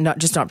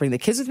not bring the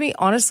kids with me?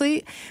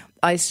 Honestly,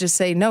 I just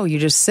say, no, you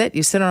just sit.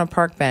 You sit on a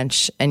park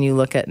bench and you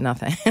look at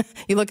nothing.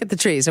 You look at the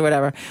trees or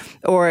whatever.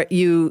 Or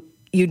you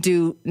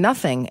do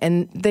nothing.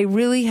 And they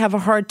really have a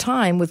hard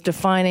time with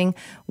defining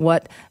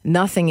what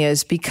nothing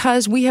is,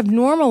 because we have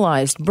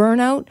normalized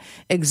burnout,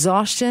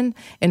 exhaustion,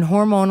 and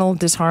hormonal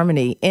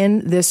disharmony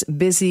in this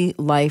busy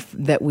life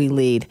that we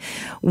lead.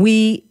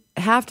 We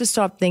have to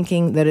stop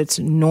thinking that it's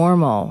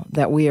normal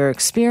that we are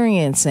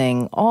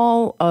experiencing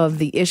all of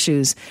the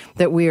issues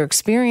that we are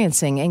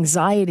experiencing: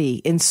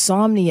 anxiety,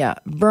 insomnia,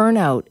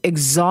 burnout,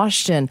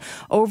 exhaustion,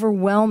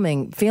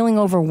 feeling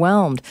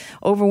overwhelmed,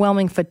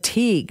 overwhelming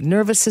fatigue,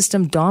 nervous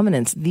system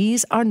dominance.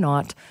 These are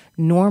not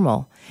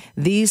normal.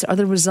 These are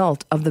the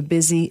result of the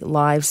busy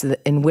lives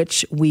in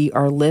which we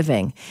are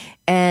living.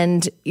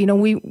 And,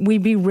 we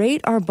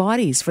berate our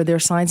bodies for their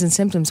signs and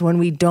symptoms when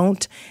we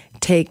don't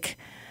take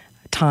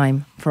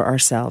time for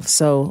ourselves.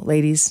 So,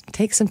 ladies,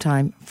 take some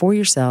time for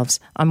yourselves.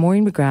 I'm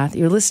Maureen McGrath.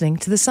 You're listening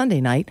to the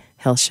Sunday Night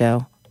Health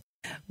Show.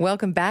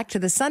 Welcome back to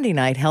the Sunday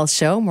Night Health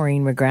Show.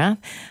 Maureen McGrath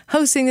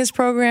hosting this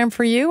program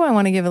for you. I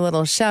want to give a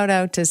little shout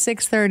out to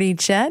 630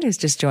 Ched, who's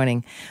just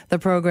joining the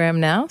program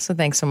now. So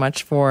thanks so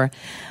much for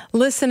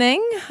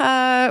listening.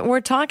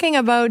 We're talking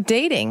about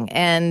dating.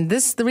 And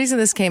the reason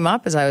this came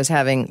up is I was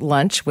having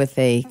lunch with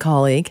a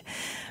colleague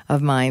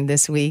of mine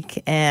this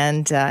week,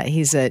 and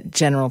he's a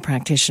general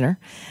practitioner.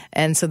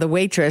 And so the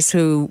waitress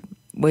who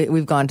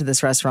we've gone to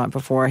this restaurant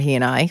before, he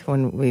and I,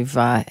 when we've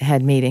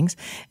had meetings.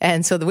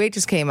 And so the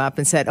waitress came up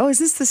and said, "Oh, is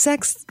this the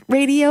sex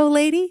radio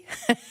lady?"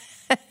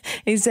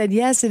 He said,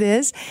 "Yes, it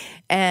is."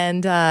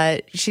 And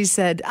she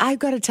said, I've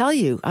got to tell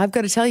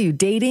you,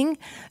 dating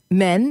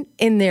men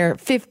in their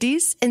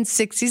 50s and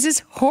 60s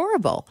is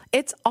horrible.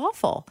 It's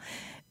awful,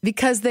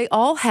 because they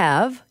all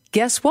have,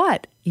 guess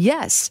what?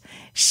 Yes,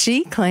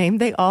 she claimed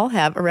they all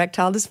have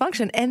erectile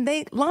dysfunction, and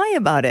they lie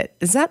about it.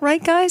 Is that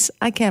right, guys?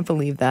 I can't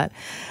believe that.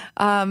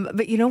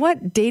 But you know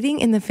what? Dating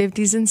in the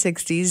 50s and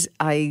 60s,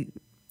 I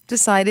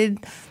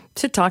decided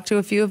to talk to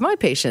a few of my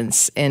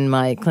patients in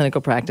my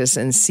clinical practice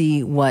and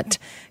see what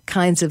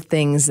kinds of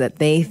things that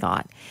they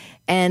thought.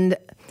 And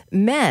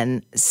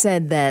men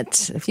said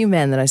that, a few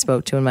men that I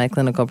spoke to in my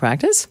clinical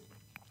practice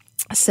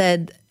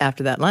said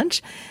after that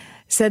lunch,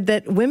 said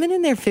that women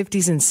in their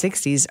 50s and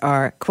 60s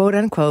are, quote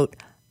unquote,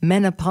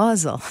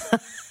 menopausal.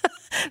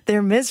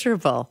 They're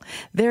miserable.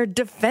 They're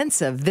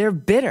defensive. They're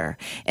bitter.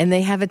 And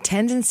they have a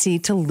tendency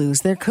to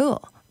lose their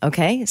cool.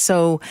 Okay?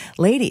 So,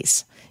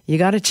 ladies, you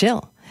got to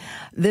chill.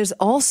 There's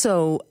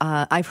also,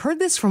 I've heard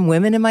this from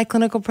women in my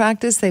clinical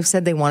practice. They've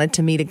said they wanted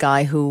to meet a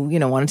guy who,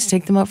 wanted to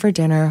take them out for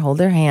dinner, hold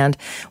their hand,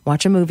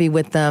 watch a movie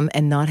with them,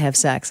 and not have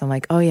sex. I'm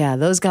like, oh yeah,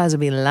 those guys will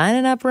be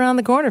lining up around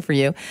the corner for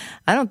you.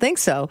 I don't think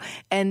so.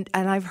 And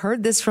I've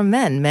heard this from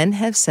men. Men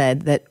have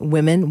said that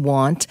women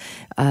want,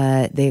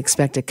 they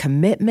expect a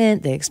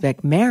commitment, they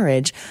expect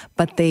marriage,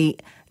 but the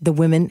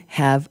women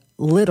have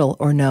little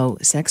or no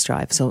sex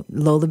drive, so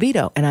low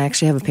libido. And I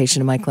actually have a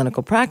patient in my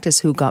clinical practice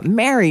who got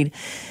married,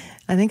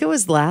 I think it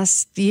was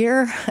last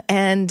year,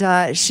 and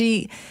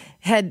she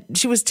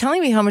was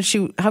telling me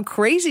how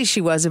crazy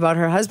she was about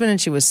her husband, and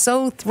she was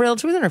so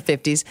thrilled. She was in her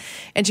 50s,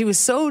 and she was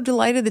so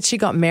delighted that she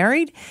got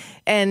married.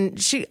 And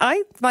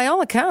by all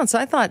accounts,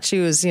 I thought she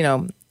was,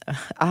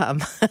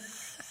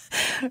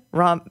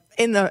 romping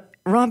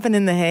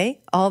in the hay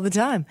all the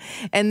time.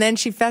 And then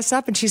she fessed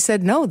up and she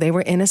said, no, they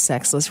were in a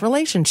sexless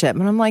relationship.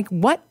 And I'm like,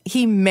 what?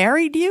 He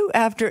married you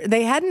after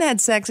they hadn't had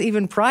sex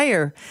even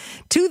prior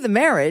to the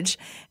marriage?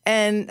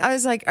 And I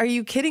was like, are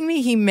you kidding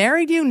me? He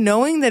married you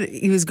knowing that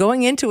he was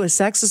going into a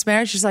sexless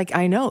marriage? She's like,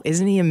 I know.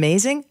 Isn't he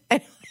amazing?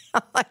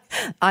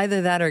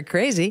 Either that or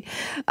crazy.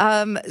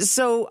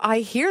 So I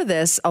hear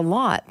this a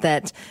lot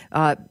that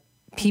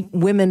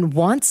women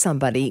want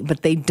somebody,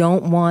 but they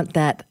don't want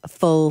that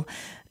full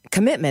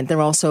commitment.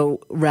 They're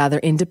also rather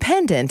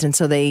independent. And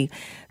so the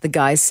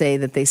guys say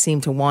that they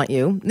seem to want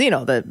you. You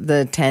know,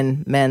 the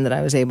 10 men that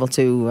I was able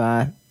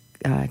to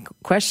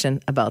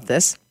question about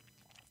this.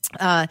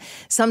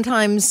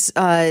 Sometimes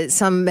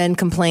some men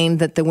complained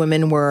that the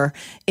women were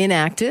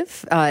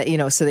inactive,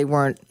 so they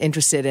weren't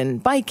interested in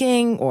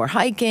biking or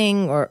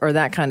hiking or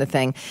that kind of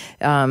thing,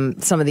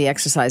 some of the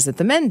exercise that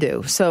the men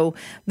do. So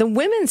the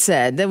women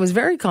said, that was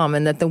very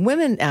common, that the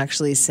women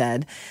actually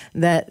said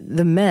that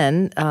the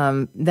men,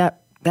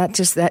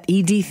 that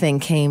ED thing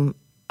came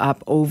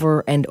up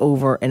over and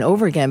over and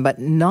over again, but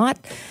not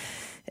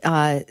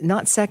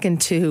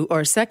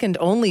second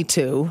only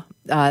to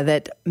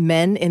that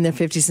men in their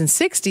 50s and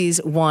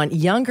 60s want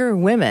younger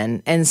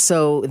women, and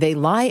so they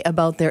lie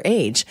about their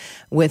age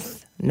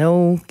with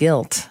no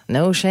guilt,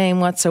 no shame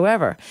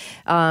whatsoever.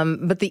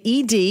 But the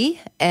ED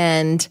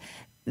and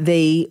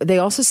they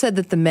also said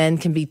that the men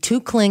can be too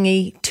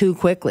clingy too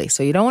quickly.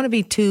 So you don't want to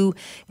be too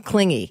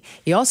clingy.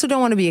 You also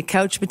don't want to be a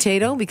couch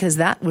potato, because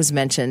that was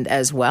mentioned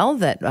as well,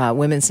 that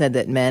women said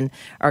that men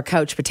are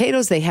couch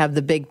potatoes. They have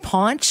the big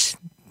paunch.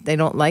 They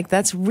don't like.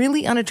 That's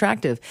really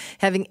unattractive.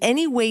 Having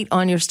any weight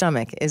on your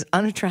stomach is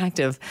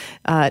unattractive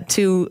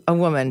to a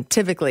woman,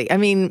 typically. I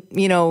mean,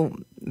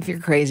 if you're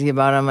crazy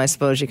about them, I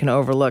suppose you can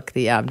overlook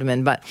the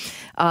abdomen. But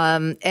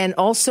and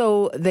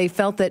also they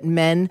felt that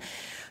men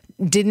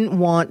didn't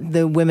want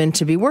the women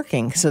to be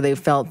working. So they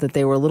felt that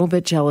they were a little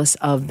bit jealous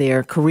of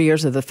their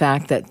careers, of the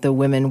fact that the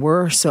women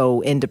were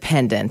so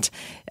independent.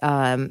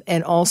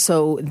 And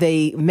also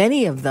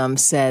many of them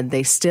said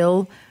they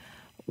still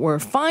were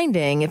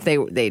finding, if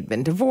they'd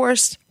been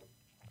divorced.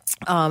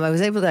 I was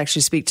able to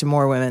actually speak to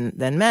more women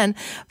than men,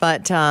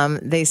 but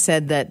they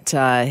said that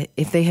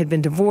if they had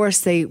been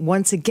divorced, they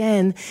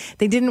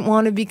didn't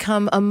want to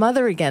become a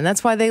mother again.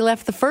 That's why they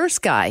left the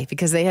first guy,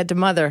 because they had to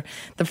mother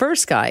the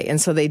first guy, and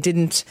so they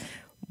didn't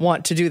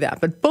want to do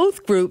that. But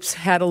both groups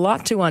had a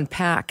lot to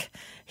unpack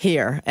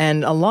here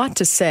and a lot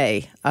to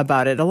say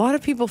about it. A lot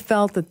of people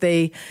felt that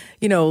they,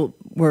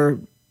 were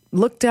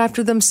looked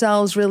after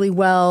themselves really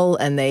well,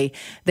 and they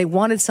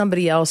wanted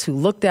somebody else who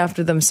looked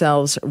after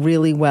themselves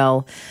really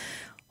well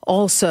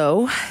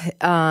also.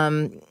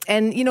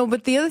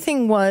 But the other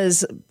thing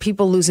was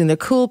people losing their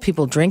cool,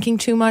 people drinking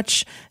too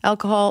much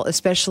alcohol,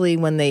 especially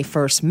when they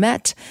first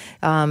met,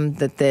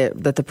 that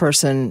the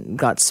person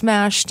got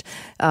smashed.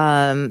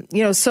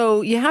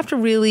 So you have to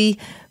really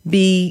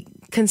be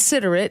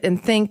considerate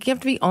and think. You have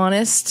to be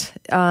honest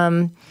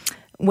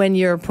when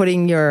you're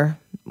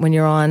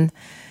on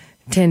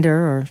Tinder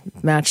or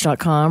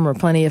Match.com or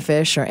Plenty of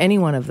Fish or any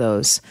one of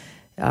those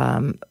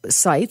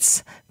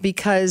sites,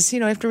 because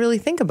you have to really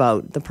think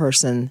about the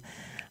person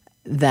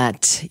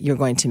that you're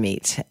going to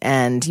meet,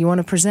 and you want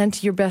to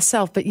present your best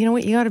self. But you know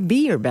what? You got to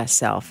be your best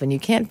self, and you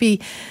can't be,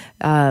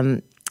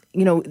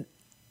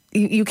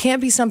 you can't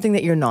be something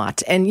that you're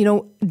not. And,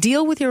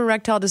 deal with your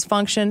erectile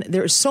dysfunction.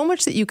 There is so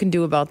much that you can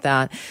do about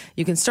that.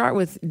 You can start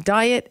with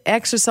diet,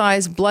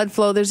 exercise, blood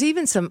flow. There's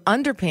even some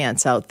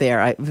underpants out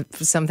there,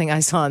 something I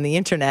saw on the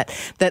internet,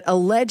 that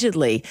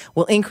allegedly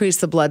will increase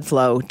the blood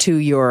flow to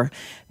your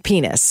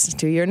penis,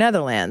 to your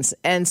Netherlands.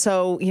 And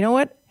so, you know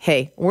what?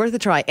 Hey, worth a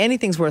try.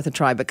 Anything's worth a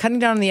try. But cutting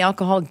down on the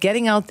alcohol,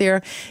 getting out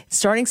there,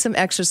 starting some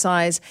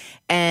exercise,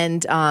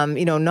 and,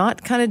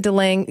 not kind of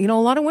delaying. A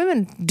lot of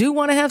women do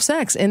want to have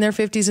sex in their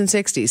 50s and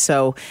 60s.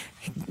 So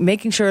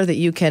making sure that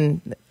you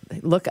can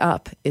look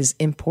up is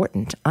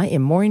important. I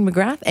am Maureen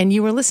McGrath, and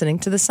you are listening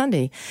to the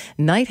Sunday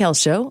Night Health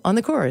Show on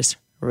the Corus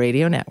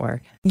Radio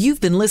Network.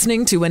 You've been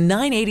listening to a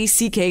 980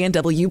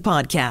 CKNW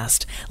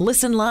podcast.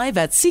 Listen live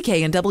at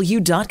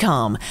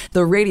cknw.com,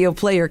 the Radio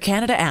Player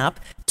Canada app,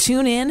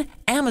 tune in,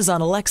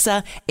 Amazon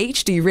Alexa,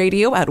 HD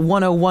Radio at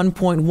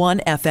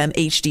 101.1 FM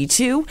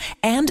HD2,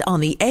 and on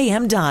the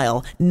AM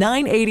dial,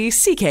 980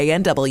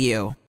 CKNW.